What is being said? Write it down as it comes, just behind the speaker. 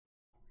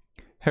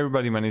Hey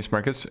everybody, my name is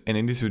Marcus, and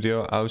in this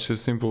video I'll show a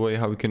simple way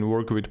how we can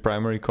work with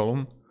primary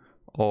column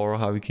or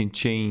how we can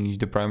change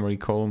the primary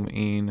column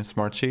in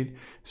Smartsheet.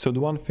 So the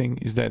one thing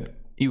is that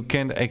you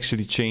can't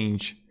actually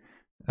change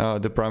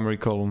the primary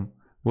column.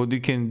 What you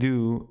can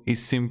do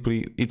is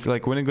simply, it's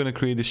like when you're going to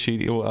create a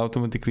sheet, it will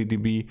automatically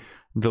be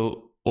the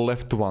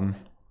left one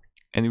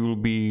and it will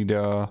be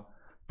the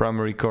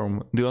primary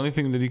column. The only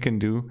thing that you can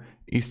do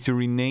is to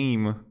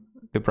rename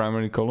the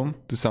primary column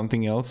to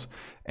something else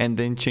and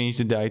then change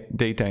the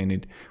data in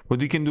it.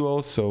 What you can do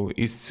also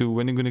is to,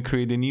 when you're going to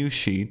create a new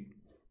sheet,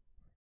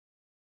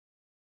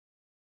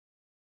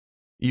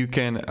 you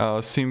can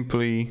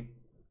simply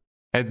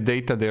add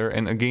data there,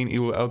 and again it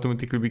will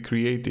automatically be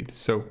created.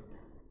 So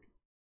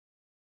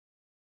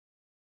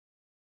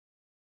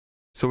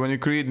when you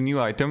create a new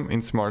item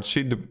in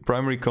Smartsheet, the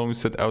primary column is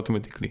set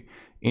automatically.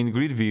 In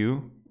grid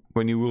view,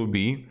 when it will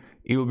be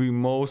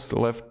most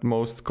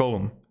leftmost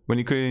column. When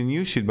you create a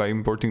new sheet by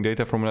importing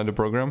data from another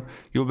program,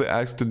 you'll be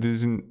asked to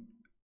designate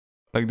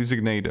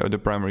the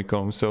primary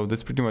column. So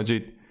that's pretty much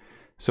it.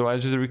 So I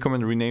just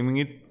recommend renaming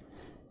it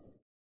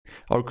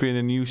or create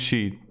a new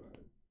sheet,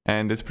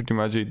 and that's pretty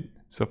much it.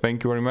 So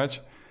thank you very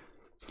much.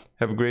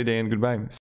 Have a great day and goodbye.